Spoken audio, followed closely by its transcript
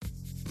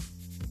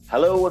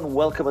Hello and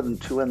welcome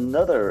to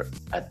another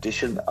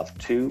edition of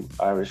Two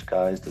Irish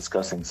Guys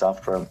Discussing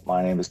Software.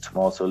 My name is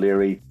Tomás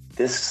O'Leary.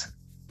 This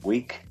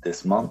week,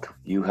 this month,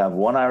 you have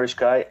one Irish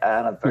guy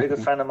and a very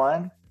good friend of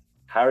mine,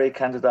 Harry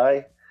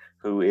Candidai,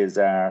 who is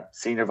our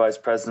Senior Vice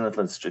President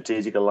of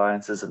Strategic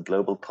Alliances and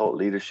Global Thought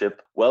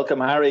Leadership. Welcome,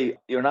 Harry.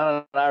 You're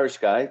not an Irish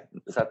guy.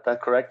 Is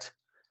that correct?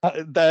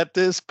 That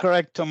is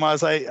correct,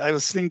 Tomás. I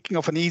was thinking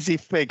of an easy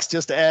fix.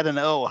 Just add an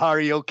O.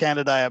 Harry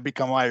O'Candidai, I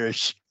become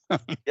Irish.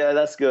 Yeah,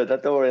 that's good.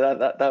 Don't worry,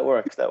 that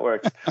works. That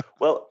works.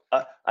 Well,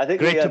 I think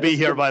great to be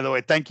here. By the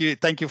way, thank you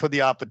for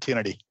the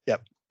opportunity.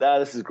 Yep.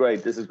 This is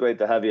great. This is great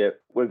to have you.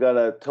 We're going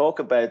to talk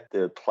about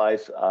the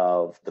plight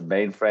of the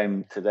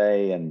mainframe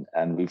today,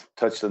 and we've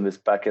touched on this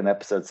back in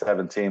episode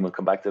 17. We'll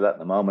come back to that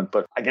in a moment.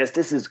 But I guess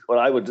this is what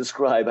I would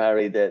describe,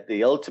 Harry,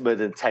 the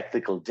ultimate in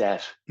technical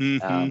debt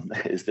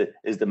is the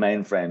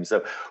mainframe.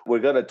 So we're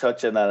going to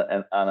touch on that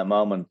in a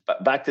moment.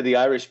 But back to the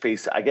Irish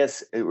piece. I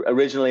guess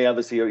originally,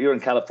 obviously, you're in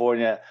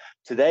California.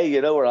 Today,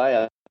 you know where I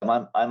am.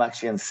 I'm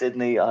actually in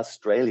Sydney,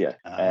 Australia.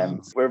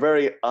 We're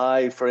very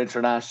I for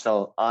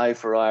international, I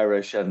for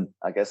Irish, and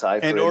I guess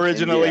I for and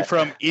originally India.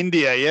 From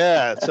India,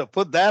 yeah. So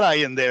put that I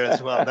in there as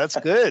well. That's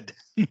good.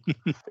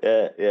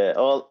 Yeah.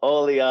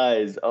 All the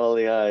eyes,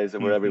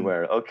 and we're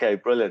everywhere. Okay,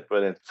 brilliant.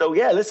 So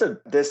yeah, listen,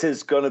 this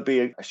is going to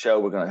be a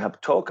show. We're going to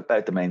talk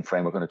about the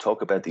mainframe. We're going to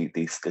talk about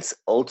this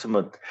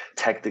ultimate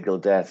technical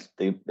debt.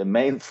 The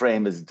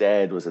mainframe is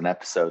dead was an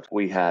episode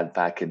we had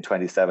back in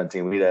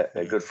 2017. We had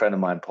a good friend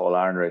of mine, Paul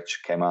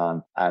Arnerich, came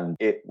on, and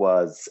it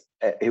was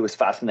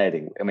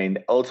fascinating. I mean,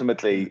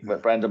 ultimately,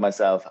 Brenda and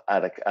myself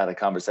had a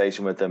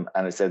conversation with him,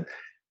 and I said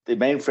the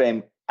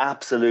mainframe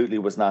absolutely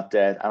was not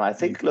dead. And I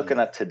think looking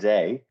at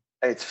today,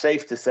 it's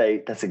safe to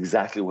say that's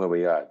exactly where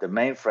we are. The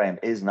mainframe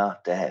is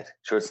not dead.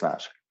 Sure, it's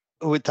not.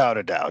 Without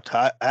a doubt.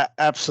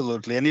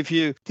 Absolutely. And if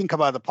you think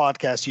about the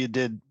podcast you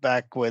did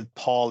back with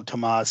Paul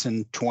Tomás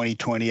in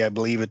 2020, I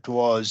believe it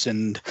was,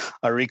 and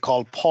I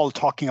recall Paul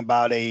talking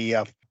about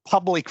a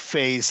public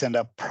face and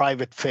a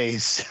private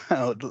face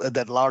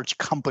that large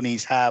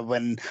companies have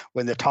when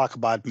they talk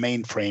about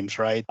mainframes,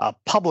 right?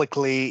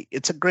 Publicly,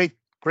 it's a great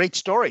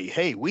story.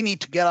 Hey, we need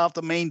to get off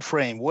the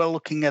mainframe. We're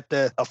looking at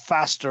a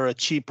faster, a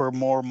cheaper,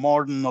 more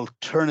modern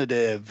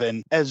alternative.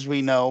 And as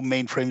we know,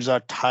 mainframes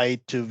are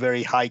tied to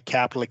very high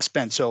capital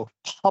expense. So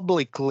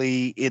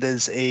publicly, it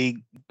is a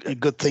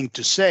good thing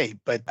to say.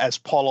 But as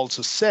Paul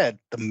also said,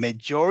 the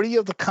majority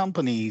of the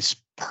companies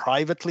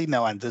privately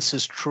know, and this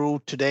is true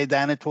today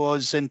than it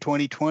was in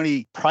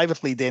 2020,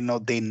 privately they know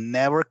they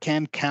never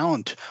can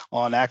count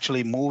on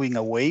actually moving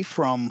away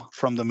from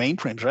the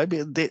mainframes, right?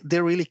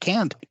 They really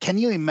can't. Can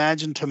you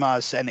imagine,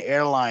 Tomás, an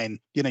airline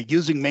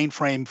using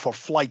mainframe for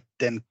flight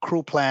and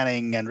crew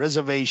planning and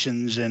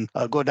reservations and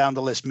go down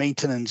the list,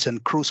 maintenance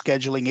and crew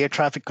scheduling, air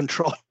traffic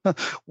control?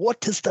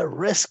 What is the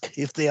risk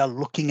if they are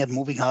looking at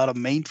moving out of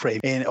mainframe?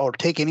 Or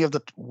take any of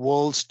the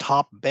world's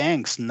top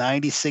banks,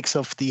 96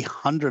 of the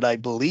 100, I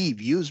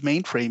believe, use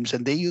mainframes,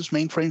 and they use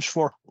mainframes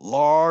for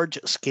large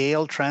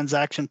scale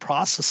transaction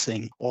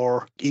processing.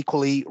 Or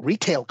equally,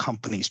 retail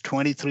companies,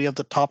 23 of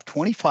the top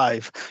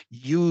 25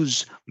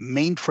 use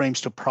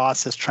mainframes to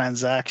process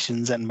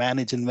transactions and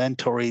manage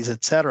inventories,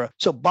 etc.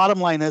 So bottom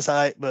line is,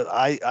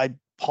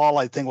 Paul,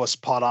 I think, was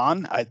spot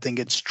on. I think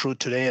it's true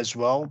today as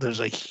well. There's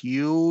a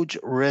huge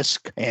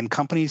risk, and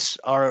companies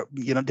are,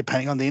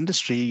 depending on the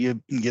industry,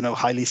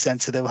 highly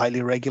sensitive,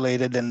 highly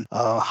regulated, and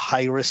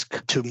high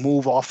risk to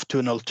move off to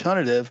an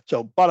alternative.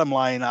 So bottom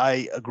line,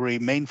 I agree.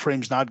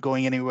 Mainframe's not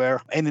going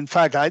anywhere. And in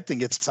fact, I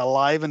think it's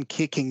alive and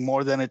kicking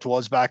more than it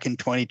was back in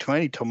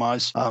 2020,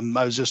 Tomás.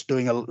 I was just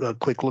doing a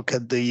quick look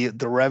at the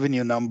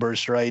revenue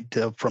numbers, right?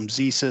 From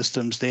Z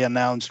Systems, they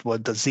announced the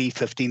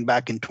Z15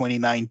 back in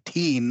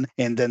 2019,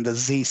 and then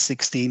the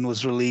Z16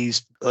 was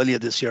released earlier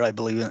this year, I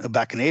believe,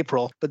 back in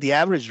April. But the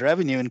average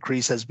revenue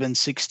increase has been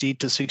 60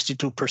 to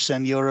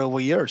 62% year over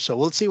year. So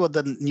we'll see what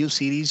the new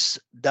series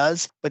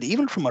does. But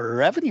even from a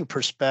revenue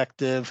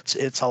perspective,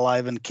 it's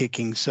alive and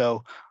kicking.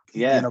 So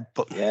Yeah.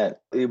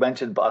 You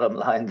mentioned bottom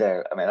line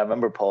there. I mean, I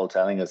remember Paul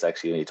telling us,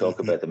 actually, when you talk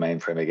about the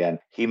mainframe again,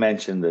 he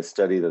mentioned the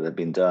study that had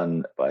been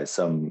done by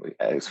some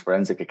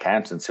forensic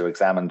accountants who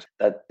examined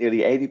that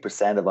nearly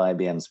 80% of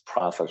IBM's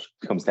profit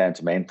comes down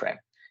to mainframe.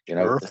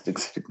 Just a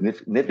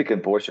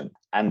significant portion.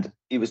 And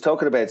he was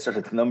talking about sort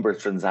of the number of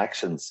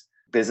transactions,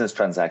 business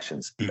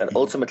transactions, that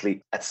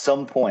ultimately at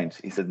some point,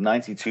 he said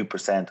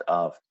 92%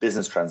 of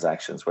business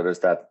transactions, whether it's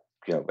that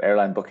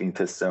airline booking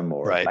system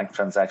or a bank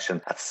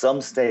transaction, at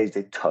some stage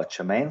they touch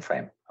a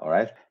mainframe. All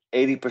right.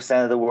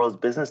 80% of the world's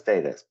business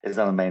data is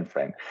on a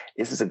mainframe.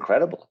 This is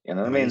incredible. You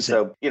know what I mean?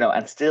 So,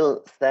 and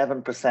still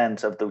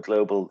 7% of the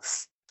global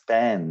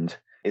spend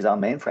is on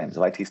mainframes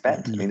of IT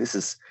spend. I mean, this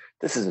is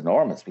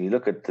enormous. When you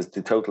look at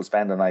the total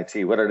spend on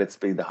IT, whether it's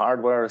be the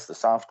hardware, it's the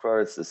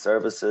software, it's the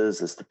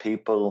services, it's the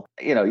people.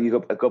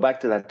 You go back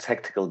to that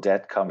technical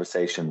debt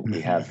conversation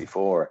we had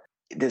before.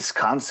 This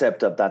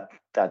concept of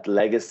that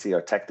legacy or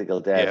technical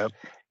debt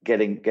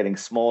getting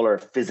smaller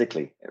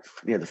physically.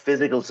 The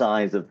physical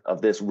size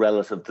of this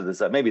relative to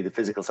this, maybe the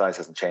physical size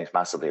hasn't changed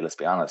massively, let's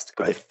be honest,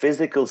 but the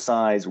physical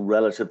size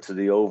relative to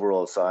the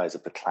overall size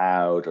of the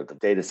cloud or the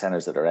data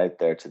centers that are out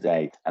there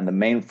today, and the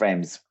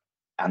mainframes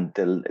and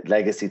the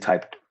legacy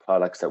type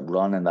products that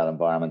run in that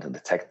environment and the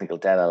technical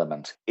debt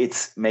element,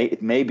 it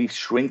may be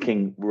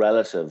shrinking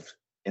relative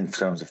in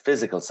terms of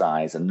physical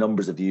size and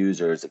numbers of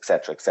users, et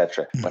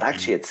cetera, but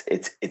actually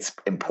its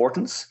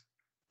importance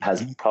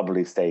has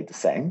probably stayed the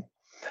same.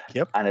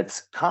 Yep. And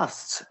its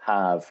costs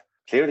have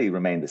clearly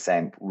remained the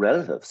same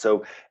relative.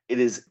 So it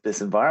is this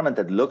environment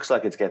that looks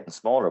like it's getting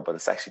smaller, but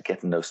it's actually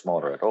getting no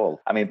smaller at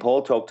all. I mean,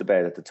 Paul talked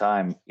about at the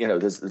time, I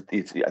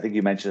think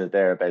you mentioned it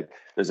there about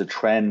there's a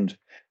trend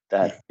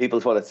that people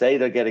want to say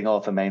they're getting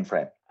off a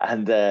mainframe.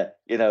 And, there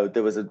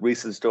was a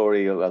recent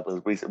story,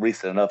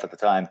 recent enough at the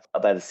time,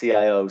 about a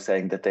CIO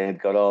saying that they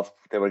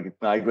were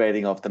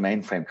migrating off the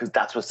mainframe because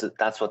that's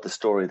what the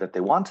story that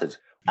they wanted.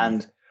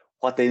 And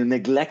what they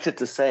neglected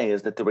to say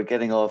is that they were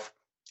getting off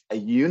a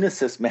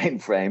Unisys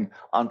mainframe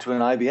onto an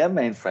IBM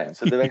mainframe.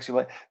 So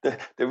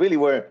they really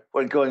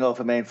weren't going off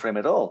a mainframe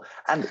at all.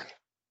 And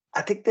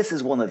I think this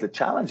is one of the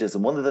challenges,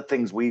 and one of the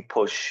things we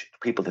push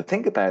people to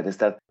think about is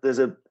that there's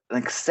an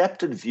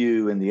accepted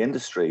view in the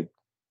industry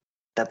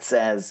that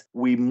says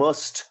we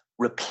must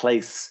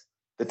replace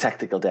the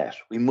technical debt.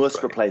 We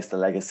must replace the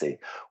legacy.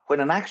 When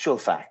in actual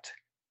fact,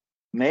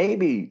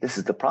 maybe this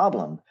is the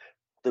problem.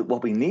 That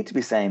what we need to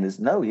be saying is,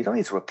 no, you don't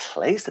need to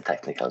replace the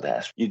technical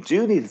debt. You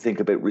do need to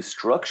think about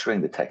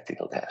restructuring the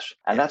technical debt.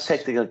 And that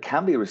technical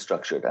can be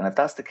restructured. And if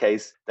that's the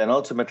case, then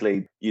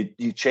ultimately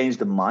you change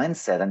the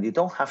mindset and you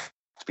don't have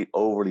to be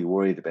overly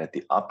worried about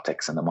the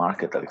optics in the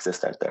market that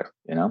exist out there,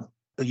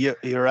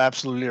 You're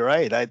absolutely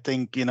right. I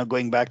think,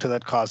 going back to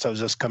that cost, I was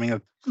just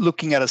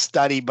looking at a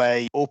study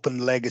by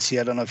Open Legacy.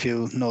 I don't know if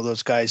you know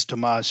those guys,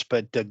 Tomas,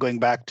 but going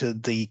back to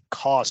the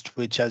cost,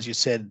 which, as you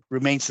said,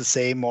 remains the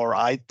same, or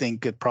I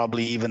think it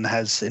probably even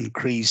has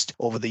increased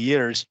over the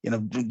years.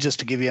 Just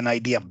to give you an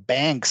idea,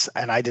 banks,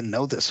 and I didn't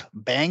know this,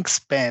 banks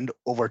spend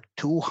over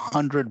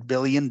 $200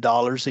 billion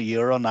a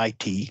year on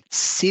IT.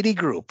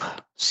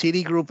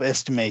 Citigroup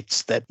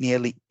estimates that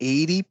nearly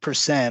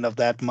 80% of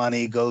that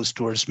money goes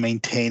towards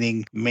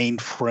maintaining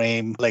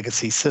mainframe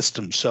legacy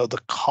systems. So the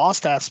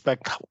cost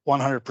aspect,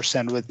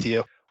 100% with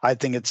you. I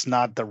think it's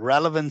not, the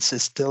relevance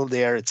is still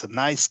there. It's a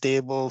nice,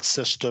 stable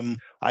system.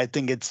 I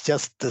think it's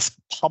just this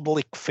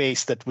public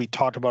face that we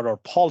talked about, or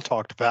Paul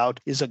talked about,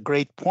 is a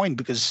great point,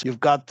 because you've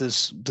got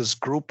this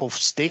group of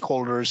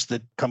stakeholders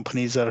that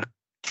companies are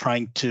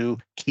trying to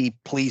keep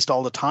pleased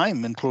all the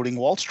time, including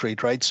Wall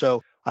Street, right?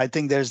 So I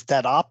think there's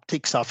that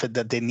optics of it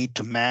that they need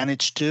to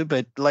manage too.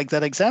 But like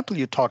that example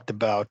you talked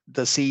about,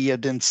 the CEO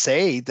didn't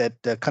say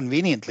that,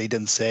 conveniently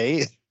didn't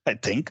say, I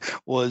think,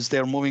 was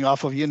they're moving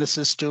off of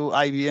Unisys to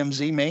IBM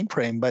Z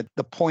mainframe. But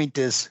the point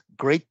is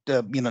great.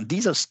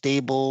 These are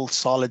stable,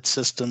 solid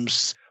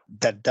systems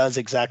that does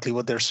exactly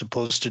what they're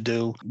supposed to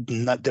do.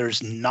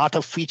 There's not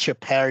a feature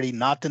parity,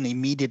 not an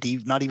immediate,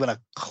 not even a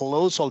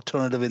close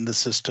alternative in the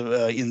system,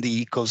 in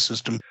the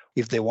ecosystem,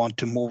 if they want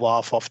to move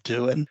off of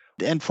to.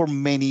 And for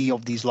many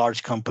of these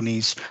large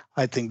companies,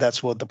 I think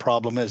that's what the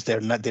problem is. They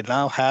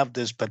now have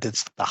this, but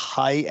it's the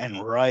high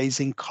and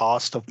rising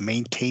cost of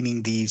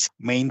maintaining these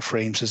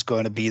mainframes is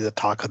going to be the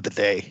talk of the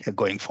day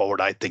going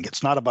forward. I think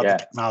it's not about the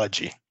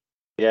technology.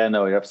 Yeah,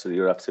 no, you're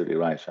absolutely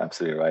right.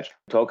 Absolutely right.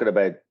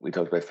 We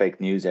talked about fake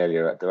news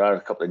earlier. There are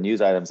a couple of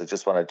news items I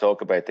just want to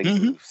talk about, things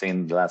we've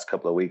seen the last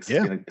couple of weeks.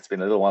 Yeah. It's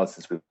been a little while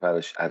since we've had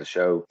a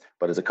show,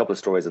 but there's a couple of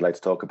stories I'd like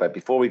to talk about.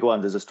 Before we go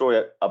on, there's a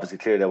story, obviously,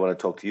 clearly I want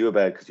to talk to you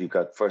about, because you've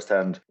got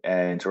firsthand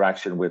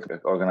interaction with an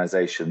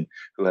organization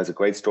who has a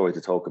great story to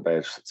talk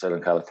about,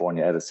 Southern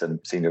California Edison.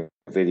 Seen your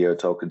video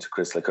talking to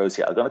Chris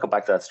Lacosia. I'm going to come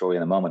back to that story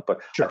in a moment, but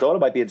sure. I thought it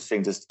might be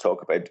interesting just to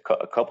talk about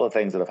a couple of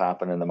things that have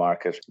happened in the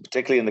market,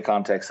 particularly in the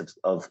context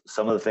of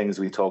some of the things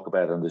we talk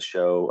about on the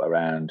show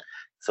around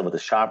some of the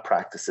sharp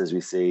practices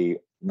we see,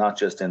 not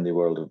just in the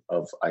world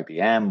of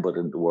IBM, but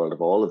in the world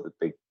of all of the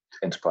big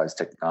enterprise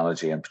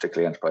technology and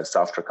particularly enterprise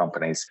software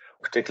companies,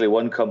 particularly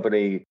one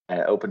company,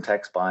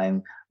 OpenText,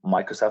 buying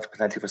Microsoft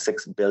potentially for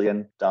 $6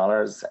 billion.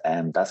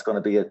 And that's going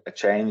to be a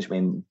change. I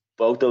mean,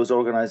 both those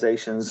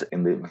organizations,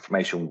 in the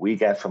information we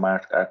get from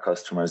our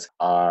customers,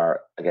 are,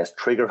 I guess,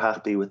 trigger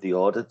happy with the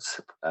audits.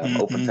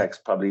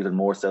 OpenText probably even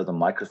more so than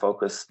Micro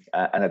Focus.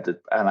 And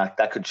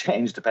that could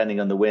change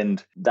depending on the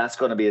wind. That's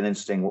going to be an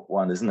interesting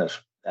one, isn't it?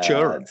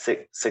 Sure.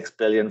 $6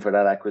 billion for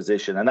that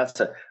acquisition. And that's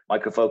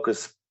Micro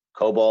Focus,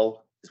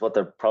 COBOL is what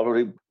they're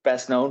probably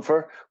best known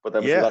for, but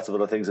there's lots of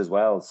other things as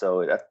well.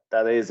 So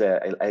that is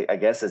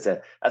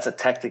that's a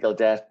technical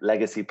debt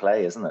legacy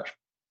play, isn't it?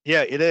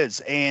 Yeah, it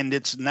is. And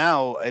it's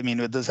now,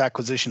 with this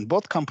acquisition,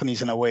 both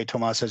companies in a way,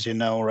 Tomas, as you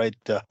know, right,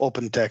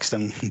 OpenText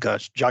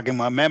and jogging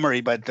my memory,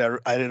 but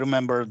I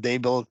remember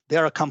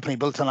they're a company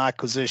built on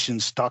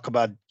acquisitions, talk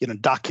about,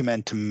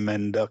 Documentum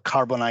and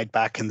Carbonite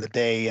back in the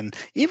day, and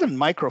even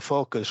Micro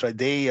Focus, right?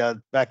 They,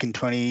 back in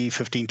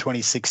 2015,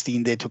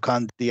 2016,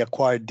 they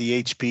acquired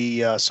the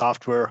HP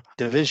software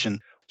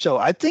division. So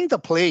I think the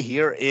play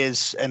here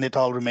is, and it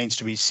all remains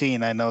to be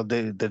seen. I know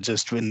they're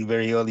just in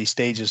very early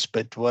stages,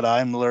 but what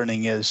I'm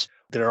learning is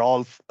they're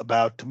all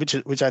about,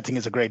 which I think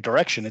is a great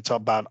direction. It's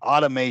about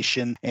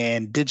automation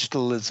and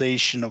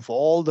digitalization of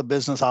all the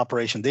business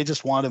operation. They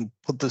just want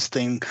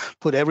to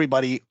put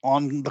everybody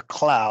on the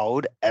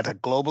cloud at a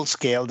global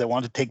scale. They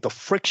want to take the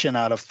friction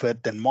out of it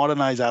and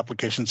modernize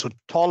applications. So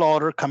tall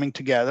order coming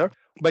together.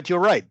 But you're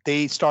right.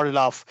 They started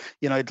off,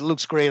 it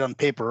looks great on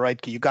paper, right?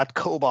 You got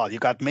COBOL, you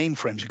got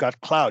mainframes, you got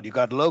cloud, you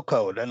got low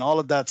code and all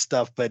of that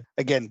stuff. But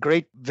again,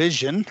 great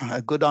vision,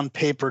 good on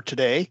paper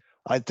today.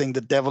 I think the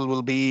devil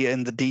will be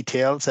in the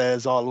details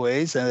as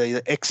always, and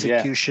the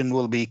execution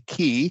will be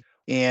key.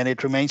 And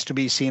it remains to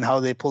be seen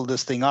how they pull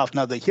this thing off.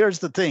 Now, here's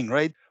the thing,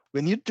 right?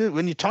 When you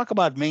talk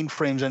about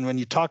mainframes and when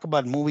you talk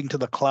about moving to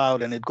the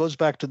cloud, and it goes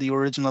back to the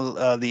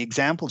original, the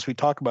examples we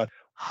talk about,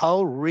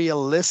 how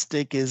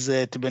realistic is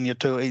it when you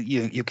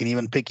can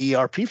even pick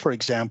ERP, for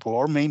example,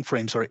 or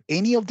mainframes, or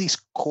any of these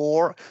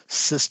core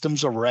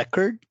systems of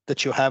record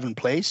that you have in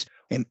place?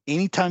 And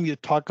anytime you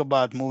talk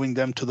about moving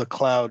them to the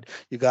cloud,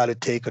 you got to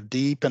take a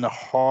deep and a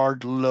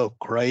hard look,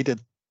 right?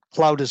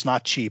 Cloud is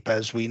not cheap,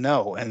 as we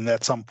know, and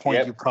at some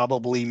point you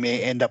probably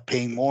may end up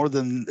paying more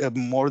than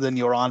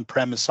your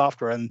on-premise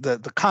software. And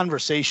the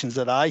conversations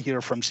that I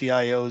hear from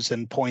CIOs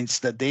and points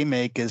that they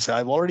make is,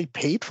 I've already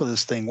paid for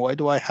this thing. Why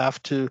do I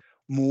have to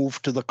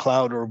move to the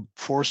cloud or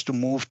forced to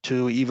move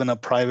to even a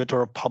private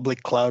or a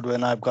public cloud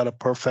when I've got a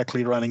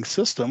perfectly running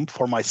system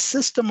for my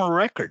system of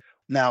record?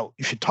 Now,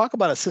 if you talk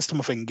about a system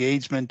of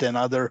engagement and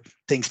other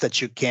things that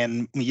you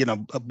can,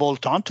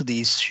 bolt onto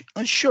these,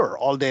 sure,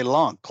 all day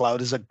long. Cloud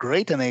is a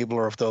great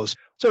enabler of those.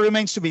 So it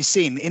remains to be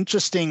seen.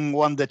 Interesting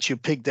one that you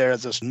picked there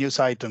as a news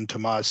item,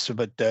 Tomas.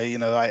 But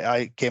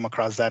I came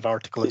across that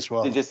article as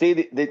well. Did you see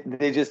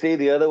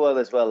the other one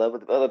as well?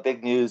 Other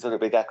big news, other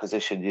big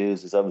acquisition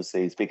news is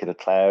obviously, speaking of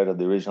cloud and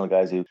the original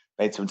guys who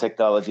made some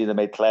technology that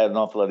made cloud an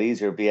awful lot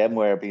easier.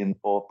 VMware being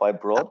bought by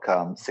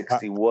Broadcom,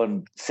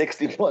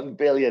 61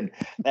 billion.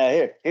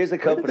 Now here's a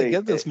company. Where did they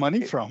get this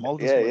money from? Well,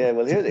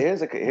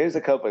 here's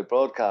a company,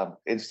 Broadcom,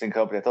 interesting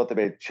company. I thought they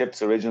made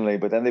chips originally,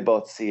 but then they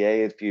bought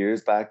CA a few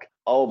years back.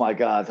 Oh my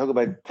God! Talk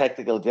about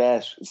technical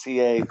debt.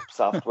 CA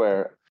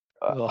software.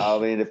 I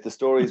mean, if the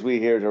stories we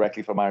hear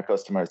directly from our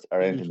customers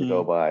are anything to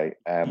go by,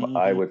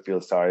 I would feel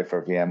sorry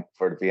for the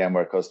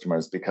VMware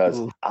customers,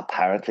 because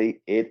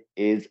apparently it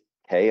is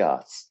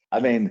chaos. I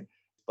mean,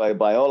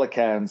 by all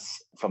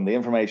accounts, from the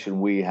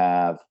information we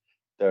have,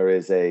 there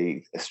is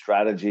a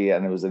strategy,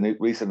 and it was a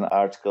recent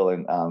article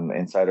in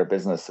Insider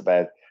Business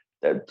about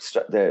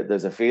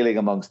there's a feeling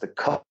amongst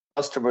the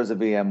customers of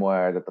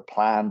VMware that the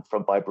plan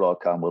by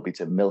Broadcom will be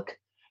to milk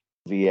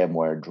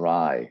VMware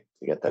dry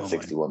to get that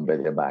 61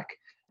 billion back.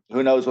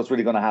 Who knows what's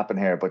really going to happen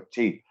here? But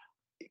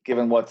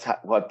given what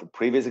the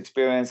previous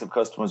experience of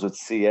customers with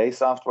CA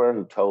software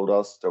who told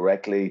us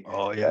directly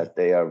that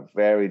they are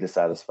very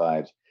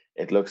dissatisfied,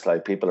 it looks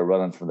like people are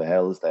running from the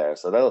hills there.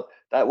 So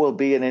that will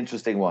be an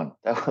interesting one.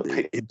 That will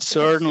be it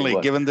certainly,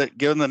 given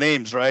the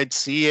names, right?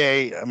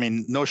 CA, I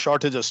mean, no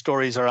shortage of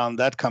stories around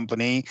that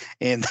company,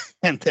 and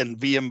then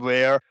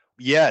VMware.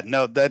 Yeah,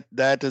 no,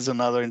 that is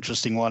another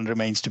interesting one,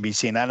 remains to be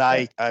seen. And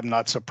I'm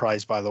not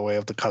surprised, by the way,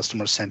 of the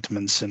customer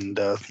sentiments and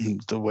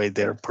the way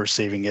they're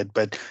perceiving it.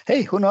 But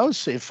hey, who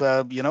knows? If,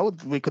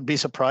 we could be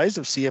surprised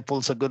if CA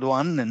pulls a good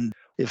one, and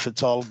if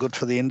it's all good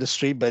for the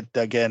industry. But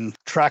again,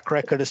 track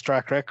record is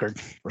track record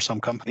for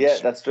some companies. Yeah,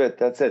 that's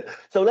it.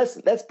 So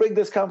let's bring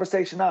this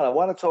conversation on. I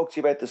want to talk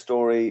to you about the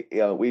story.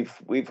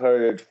 We've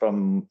heard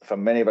from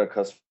many of our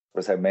customers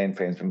how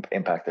mainframes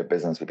impact their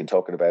business. We've been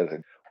talking about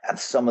it and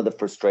some of the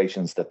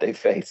frustrations that they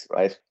face,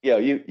 right?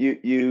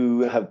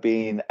 You have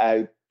been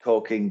out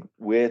talking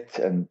with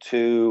and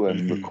to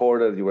and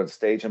recorded. You were on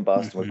stage in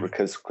Boston with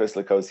Chris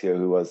Locosio,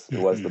 who was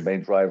the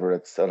main driver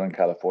at Southern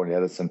California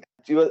Edison.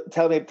 Do you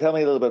tell me a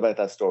little bit about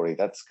that story?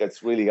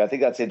 That's really, I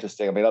think that's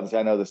interesting. I mean, obviously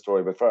I know the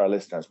story, but for our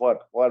listeners,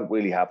 what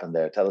really happened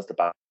there? Tell us the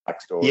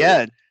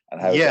backstory.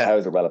 And how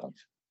is it relevant?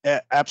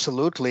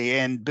 Absolutely.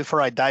 And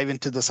before I dive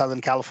into the Southern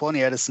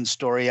California Edison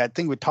story, I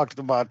think we talked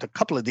about a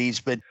couple of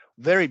these, but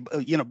very,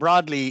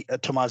 broadly,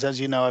 Tomas, as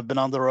you know, I've been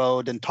on the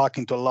road and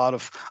talking to a lot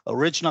of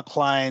original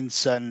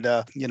clients and,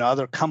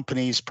 other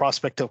companies,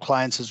 prospective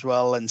clients as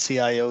well, and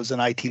CIOs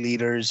and IT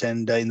leaders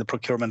and in the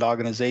procurement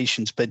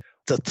organizations. But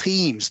the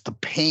themes, the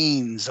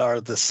pains are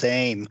the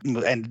same,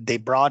 and they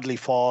broadly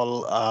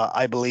fall,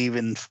 I believe,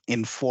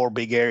 in four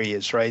big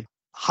areas, right?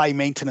 High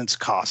maintenance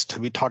cost.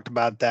 We talked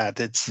about that.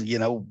 It's,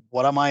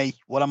 what am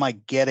I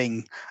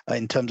getting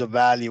in terms of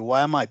value?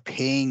 Why am I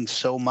paying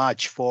so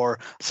much for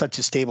such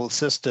a stable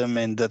system?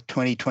 And the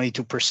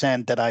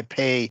 22% that I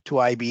pay to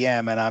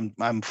IBM, and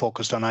I'm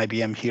focused on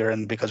IBM here,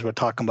 and because we're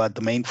talking about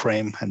the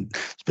mainframe and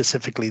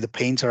specifically the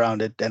pains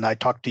around it. And I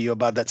talked to you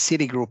about that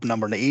Citigroup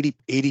number, 80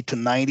 to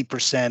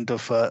 90%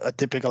 of a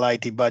typical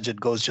IT budget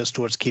goes just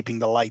towards keeping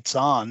the lights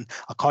on,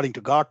 according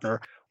to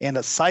Gartner. And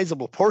a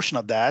sizable portion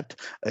of that,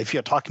 if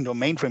you're talking to a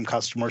mainframe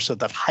customer, so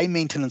that high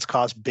maintenance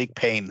cost, big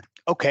pain.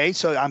 Okay,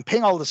 so I'm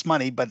paying all this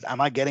money, but am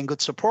I getting good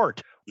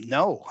support?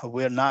 No,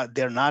 we're not.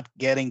 They're not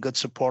getting good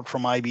support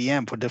from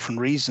IBM for different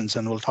reasons,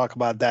 and we'll talk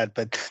about that.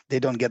 But they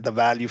don't get the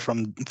value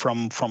from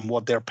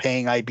what they're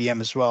paying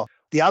IBM as well.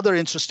 The other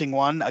interesting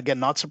one, again,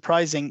 not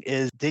surprising,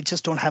 is they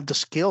just don't have the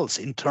skills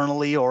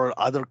internally or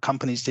other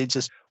companies. They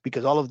just,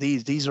 because all of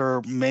these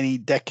are many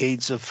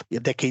decades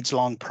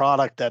long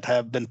product that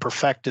have been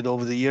perfected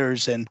over the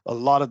years, and a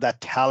lot of that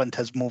talent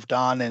has moved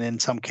on, and in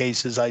some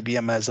cases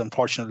IBM has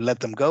unfortunately let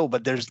them go.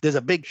 But there's a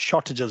big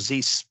shortage of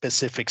Z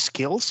specific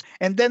skills,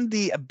 and then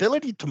the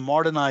ability to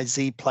modernize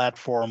Z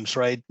platforms,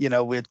 right?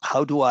 With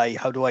how do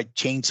I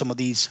change some of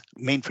these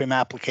mainframe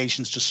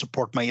applications to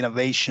support my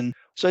innovation?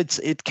 So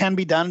it can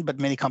be done, but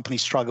many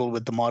companies struggle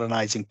with the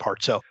modernizing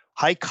part. So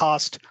high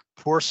cost,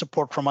 poor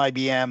support from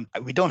IBM.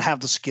 We don't have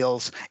the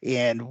skills,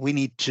 and we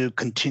need to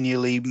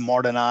continually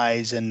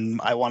modernize. And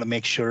I want to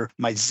make sure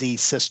my Z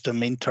system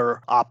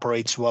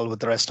interoperates well with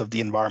the rest of the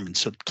environment.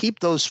 So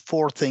keep those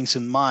four things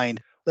in mind.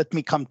 Let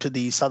me come to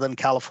the Southern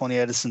California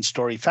Edison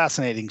story.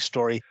 Fascinating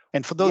story.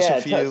 And for those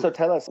of you, so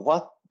tell us,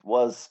 what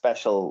was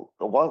special?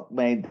 What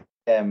made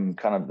them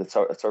kind of the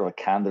sort of a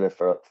candidate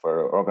for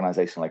an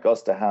organization like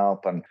us to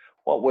help? And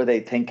what were they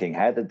thinking?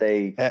 How did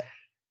they, how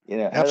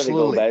did they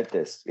go about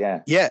this?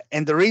 Yeah. Yeah.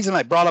 And the reason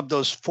I brought up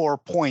those 4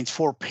 points,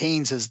 4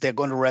 pains, is they're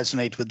going to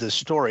resonate with this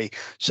story.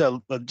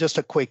 So just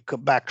a quick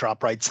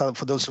backdrop, right? So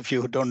for those of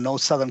you who don't know,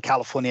 Southern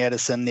California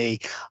Edison, a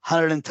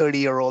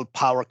 130-year-old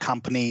power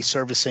company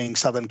servicing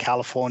Southern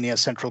California,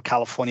 Central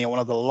California, one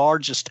of the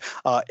largest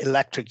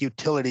electric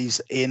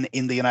utilities in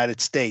the United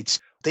States.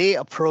 They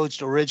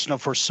approached Origina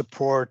for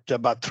support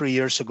about 3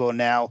 years ago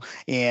now,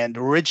 and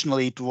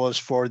originally it was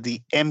for the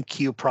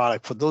MQ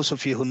product. For those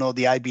of you who know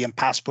the IBM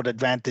Passport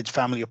Advantage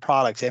family of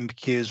products,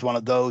 MQ is one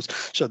of those.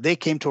 So they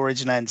came to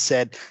Origina and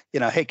said,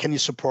 hey, can you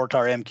support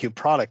our MQ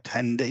product?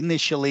 And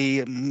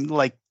initially,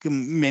 like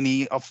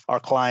many of our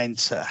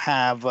clients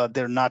have,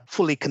 they're not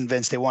fully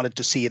convinced. They wanted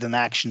to see it in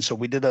action. So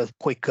we did a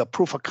quick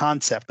proof of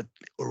concept. But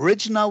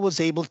Origina was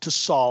able to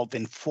solve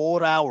in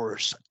 4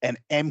 hours an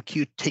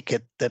MQ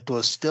ticket that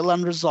was still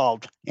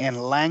unresolved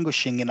and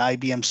languishing in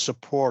IBM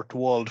support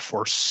world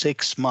for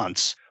 6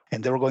 months.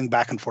 And they were going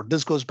back and forth.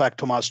 This goes back,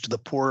 Tomas, to the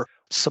poor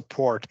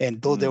support.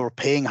 And though they were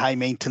paying high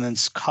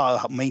maintenance to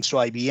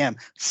IBM,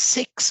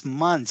 6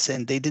 months,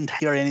 and they didn't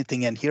hear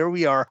anything. And here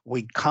we are,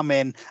 we come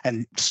in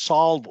and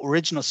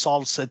Origina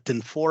solves it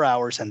in 4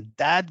 hours. And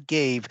that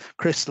gave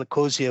Chris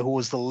Lacosia, who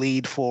was the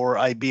lead for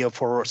IBM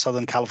for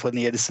Southern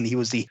California Edison, he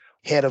was the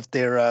head of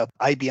their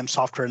IBM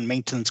software and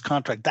maintenance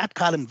contract. That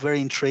got him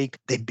very intrigued.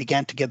 They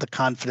began to get the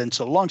confidence.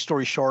 So long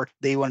story short,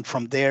 they went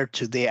from there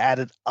to they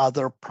added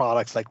other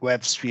products like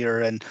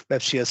WebSphere and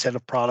WebSphere set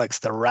of products,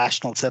 the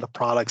Rational set of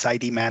products,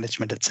 ID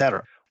management, et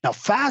cetera. Now,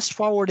 fast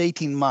forward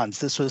 18 months,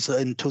 this was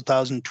in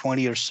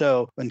 2020 or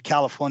so, when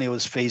California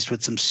was faced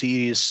with some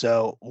serious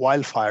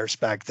wildfires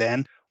back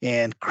then.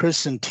 And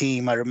Chris and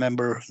team, I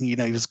remember, he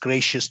was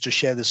gracious to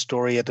share the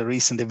story at a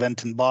recent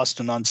event in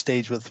Boston on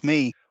stage with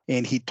me.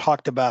 And he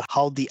talked about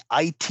how the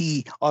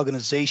IT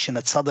organization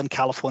at Southern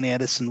California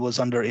Edison was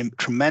under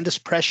tremendous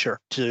pressure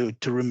to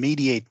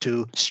remediate,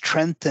 to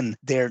strengthen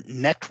their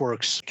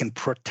networks, can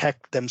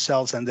protect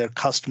themselves and their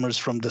customers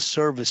from the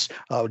service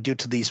due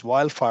to these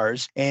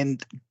wildfires.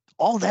 And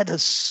all that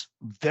is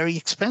very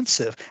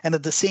expensive. And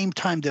at the same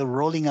time, they're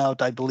rolling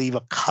out, I believe,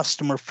 a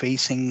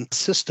customer-facing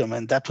system,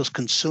 and that was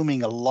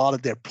consuming a lot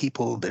of their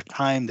people, their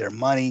time, their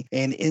money.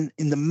 And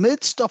in the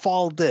midst of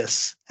all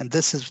this, and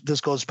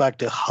this goes back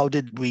to how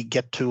did we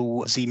get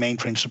to Z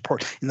mainframe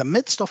support? In the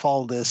midst of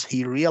all this,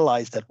 he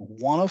realized that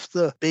one of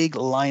the big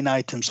line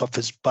items of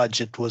his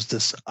budget was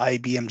this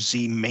IBM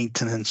Z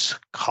maintenance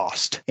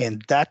cost,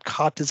 and that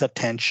caught his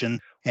attention.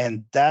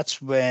 And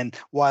that's when,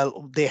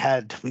 while they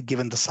had,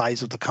 given the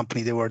size of the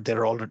company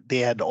they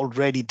had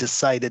already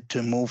decided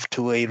to move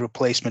to a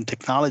replacement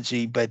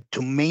technology, but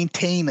to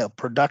maintain a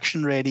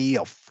production-ready,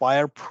 a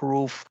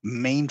fireproof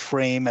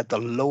mainframe at the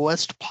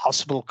lowest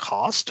possible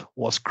cost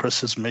was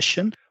Chris's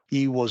mission.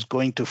 He was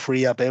going to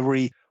free up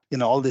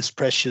all these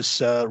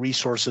precious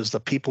resources, the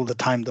people, the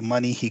time, the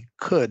money he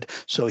could,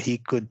 so he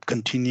could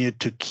continue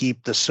to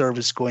keep the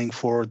service going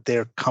for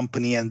their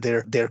company and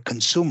their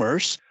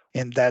consumers.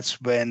 And that's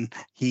when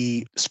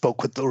he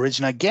spoke with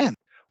Origina again.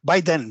 By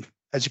then,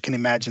 as you can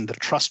imagine, the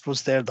trust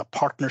was there, the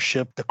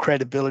partnership, the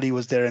credibility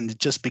was there, and it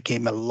just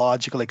became a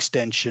logical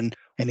extension.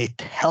 And it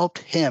helped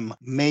him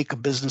make a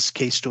business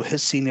case to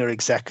his senior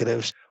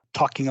executives,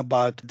 talking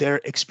about their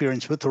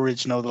experience with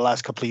Origina over the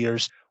last couple of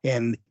years.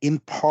 And in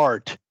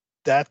part,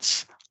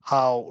 that's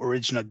how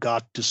Origina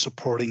got to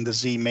supporting the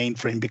Z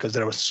mainframe, because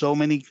there were so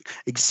many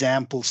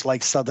examples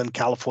like Southern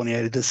California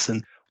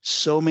Edison,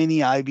 so many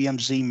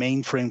IBM Z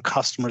mainframe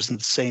customers in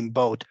the same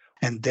boat,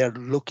 and they're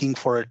looking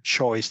for a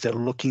choice. They're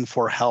looking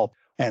for help.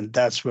 And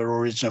that's where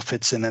Origina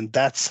fits in. And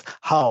that's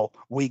how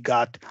we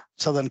got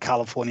Southern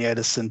California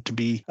Edison to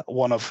be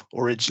one of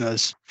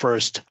Origina's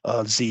first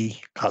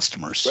Z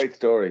customers. Great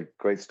story.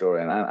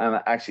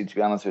 And actually, to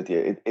be honest with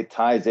you, it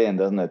ties in,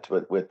 doesn't it,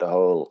 with the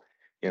whole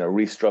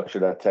restructure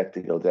that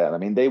technical debt. I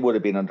mean, they would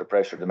have been under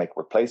pressure to make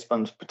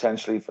replacement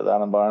potentially for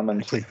that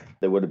environment. Exactly.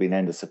 There would have been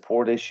end of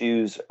support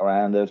issues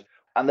around it.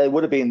 And they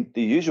would have been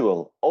the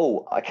usual,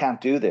 oh, I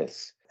can't do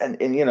this. And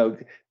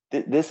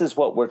this is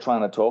what we're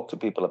trying to talk to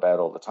people about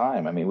all the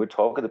time. I mean, we're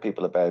talking to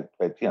people about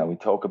we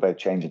talk about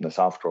changing the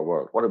software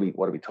world. What are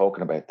we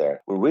talking about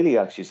there? We're really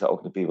actually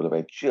talking to people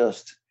about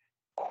just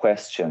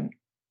question.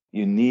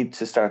 You need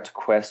to start to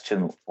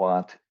question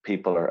what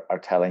people are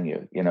telling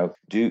you.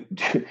 Do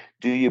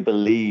you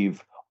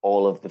believe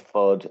all of the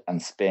FUD and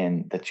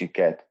spin that you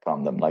get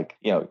from them? Like,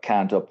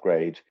 can't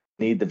upgrade,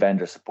 need the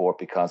vendor support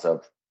because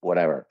of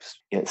whatever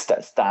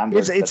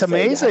standards. It's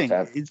amazing.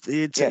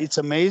 It's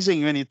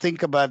amazing when you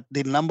think about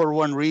the number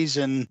one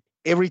reason.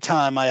 Every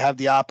time I have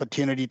the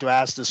opportunity to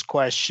ask this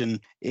question,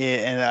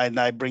 and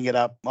I bring it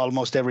up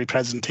almost every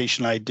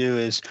presentation I do,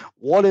 is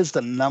what is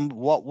the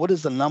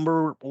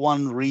number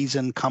one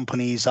reason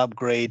companies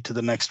upgrade to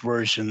the next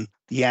version?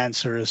 The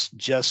answer is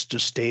just to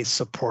stay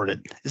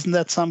supported. Isn't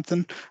that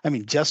something? I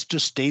mean, just to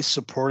stay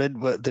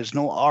supported. But there's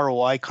no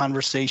ROI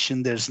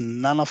conversation. There's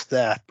none of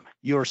that.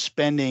 You're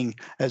spending,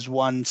 as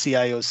one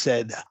CIO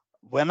said,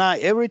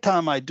 every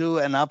time I do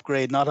an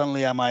upgrade, not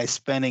only am I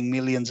spending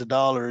millions of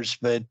dollars,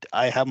 but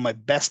I have my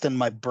best and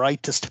my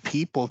brightest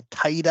people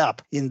tied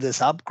up in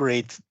this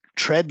upgrade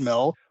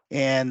treadmill.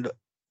 And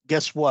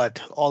guess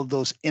what? All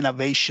those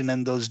innovation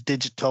and those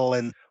digital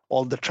and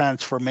all the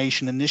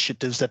transformation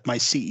initiatives that my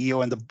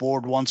CEO and the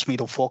board wants me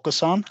to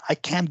focus on, I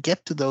can't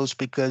get to those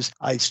because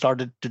I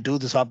started to do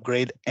this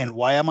upgrade. And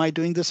why am I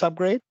doing this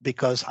upgrade?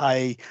 Because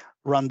I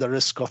run the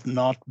risk of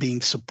not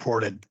being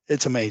supported.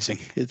 It's amazing.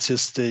 It's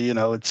just, it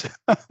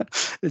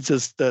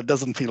just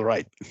doesn't feel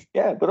right.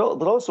 Yeah, but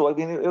also, I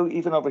mean,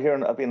 even over here,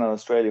 I've been in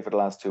Australia for the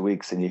last 2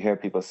 weeks, and you hear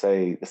people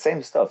say the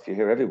same stuff you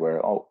hear everywhere.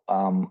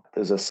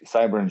 There's a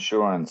cyber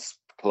insurance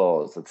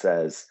clause that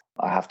says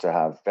I have to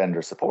have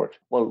vendor support.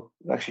 Well,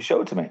 actually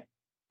show it to me.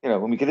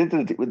 When we get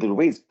into the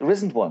weeds, there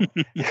isn't one.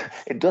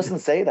 It doesn't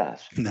say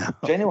that. No.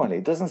 Genuinely,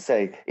 it doesn't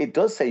say. It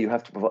does say you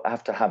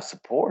have to have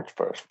support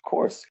first, of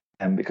course.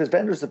 And because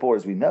vendor support,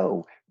 as we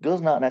know,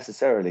 does not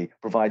necessarily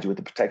provide you with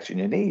the protection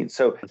you need.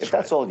 So if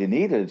that's all you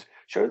needed,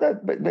 sure,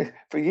 but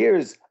for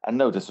years, and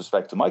no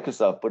disrespect to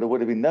Microsoft, but it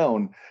would have been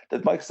known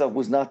that Microsoft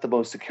was not the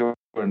most secure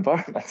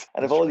environment.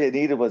 And if all you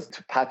needed was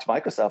to patch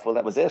Microsoft, well,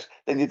 that was it,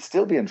 then you'd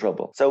still be in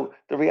trouble. So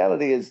the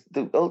reality is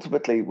that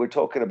ultimately we're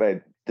talking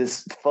about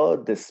this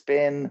FUD, this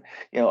spin,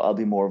 I'll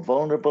be more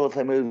vulnerable if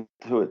I move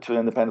to an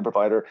independent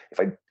provider. If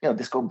I,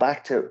 this go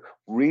back to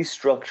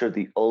restructure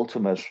the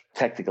ultimate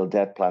technical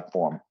debt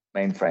platform,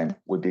 mainframe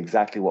would be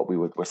exactly what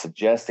we're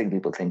suggesting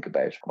people think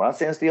about. We're not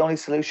saying it's the only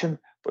solution,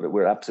 but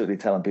we're absolutely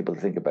telling people to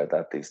think about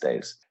that these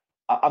days.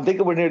 I'm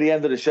thinking we're near the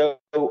end of the show.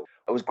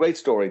 It was a great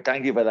story.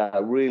 Thank you for that. I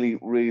really,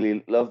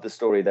 really loved the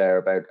story there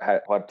about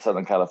what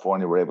Southern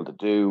California were able to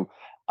do.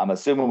 I'm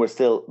assuming we're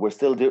still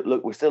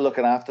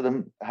looking after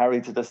them,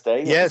 Harry, to this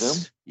day.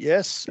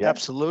 Yes,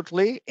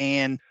 absolutely.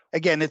 And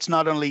again, it's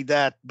not only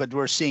that, but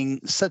we're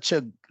seeing such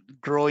a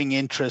growing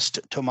interest,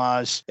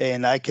 Tomas,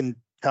 and I can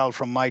tell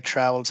from my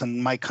travels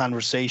and my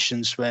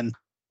conversations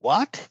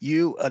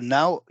you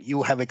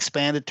have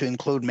expanded to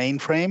include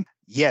mainframe?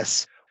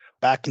 Yes.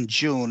 Back in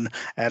June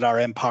at our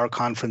Empower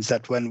conference,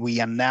 that when we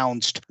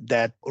announced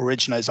that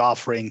Origina is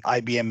offering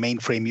IBM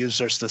mainframe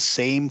users the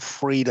same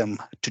freedom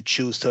to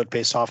choose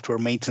third-party software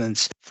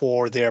maintenance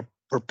for their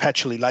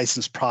perpetually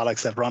licensed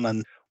products that run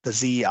on the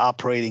Z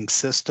operating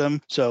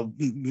system. So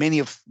many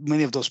of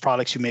those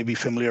products you may be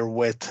familiar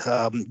with,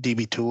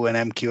 DB2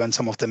 and MQ, and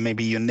some of them may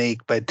be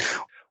unique, but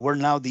we're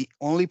now the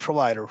only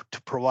provider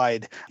to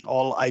provide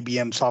all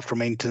IBM software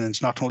maintenance,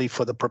 not only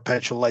for the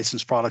perpetual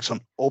license products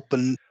on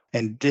open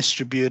and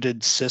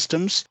distributed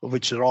systems,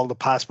 which are all the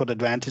Passport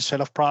Advantage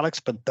set of products,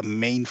 but the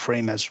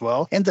mainframe as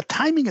well. And the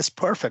timing is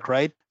perfect,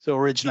 right? So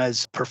Origina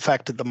has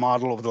perfected the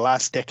model over the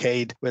last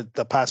decade with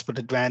the Passport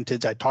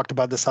Advantage. I talked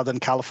about the Southern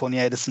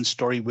California Edison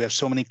story. We have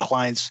so many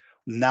clients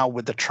now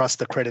with the trust,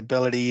 the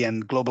credibility,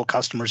 and global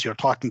customers. You're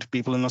talking to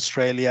people in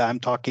Australia. I'm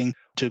talking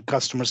to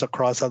customers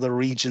across other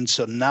regions.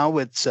 So now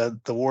it's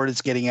the word is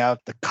getting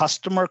out. The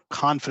customer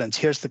confidence,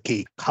 here's the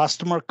key.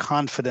 Customer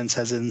confidence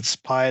has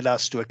inspired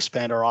us to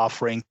expand our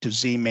offering to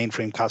Z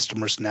mainframe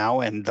customers now,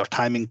 and the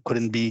timing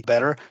couldn't be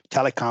better.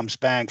 Telecoms,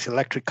 banks,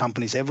 electric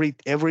companies,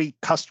 every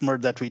customer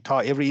that we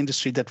talk, every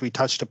industry that we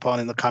touched upon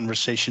in the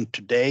conversation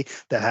today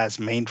that has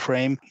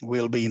mainframe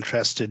will be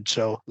interested.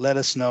 So let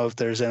us know if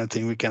there's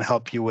anything we can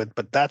help you with.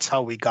 But that's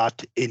how we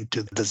got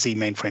into the Z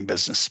mainframe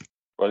business.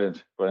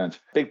 Brilliant.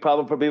 Big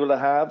problem for people to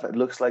have. It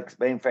looks like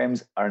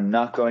mainframes are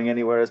not going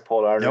anywhere, as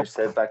Paul Arner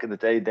said back in the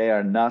day. They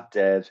are not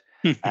dead.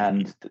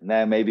 And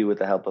now maybe with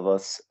the help of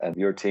us and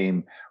your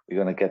team,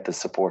 we're going to get the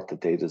support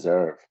that they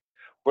deserve.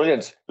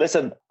 Brilliant.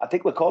 Listen, I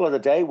think we'll call it a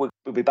day. We'll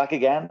be back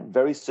again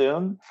very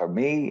soon. For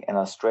me in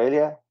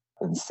Australia,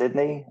 in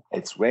Sydney,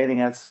 it's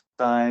raining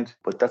outside,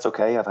 but that's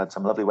okay. I've had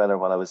some lovely weather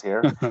while I was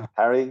here.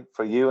 Harry,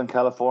 for you in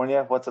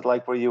California, what's it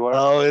like where you are?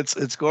 Oh,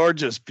 it's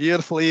gorgeous.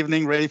 Beautiful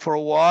evening, ready for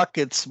a walk.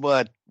 It's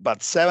about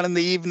 7 in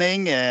the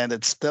evening, and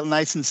it's still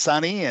nice and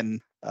sunny.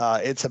 And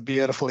It's a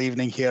beautiful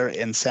evening here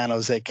in San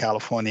Jose,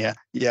 California.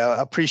 Yeah,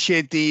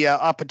 appreciate the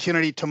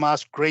opportunity,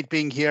 Tomas. Great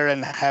being here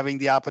and having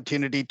the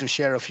opportunity to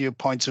share a few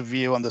points of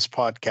view on this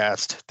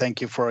podcast.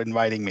 Thank you for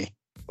inviting me.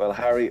 Well,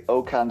 Harry,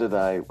 O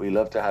Candidae, we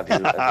love to have you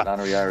as an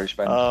honorary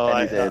Irishman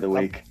any day of the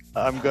week.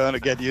 I'm going to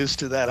get used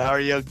to that.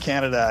 Harry O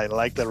Canada, I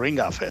like the ring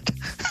of it.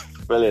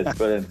 Brilliant.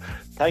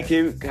 Thank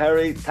you,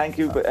 Harry. Thank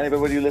you,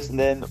 anybody who listened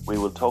in. We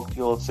will talk to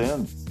you all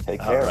soon.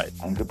 Take care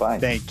and goodbye.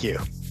 Thank you.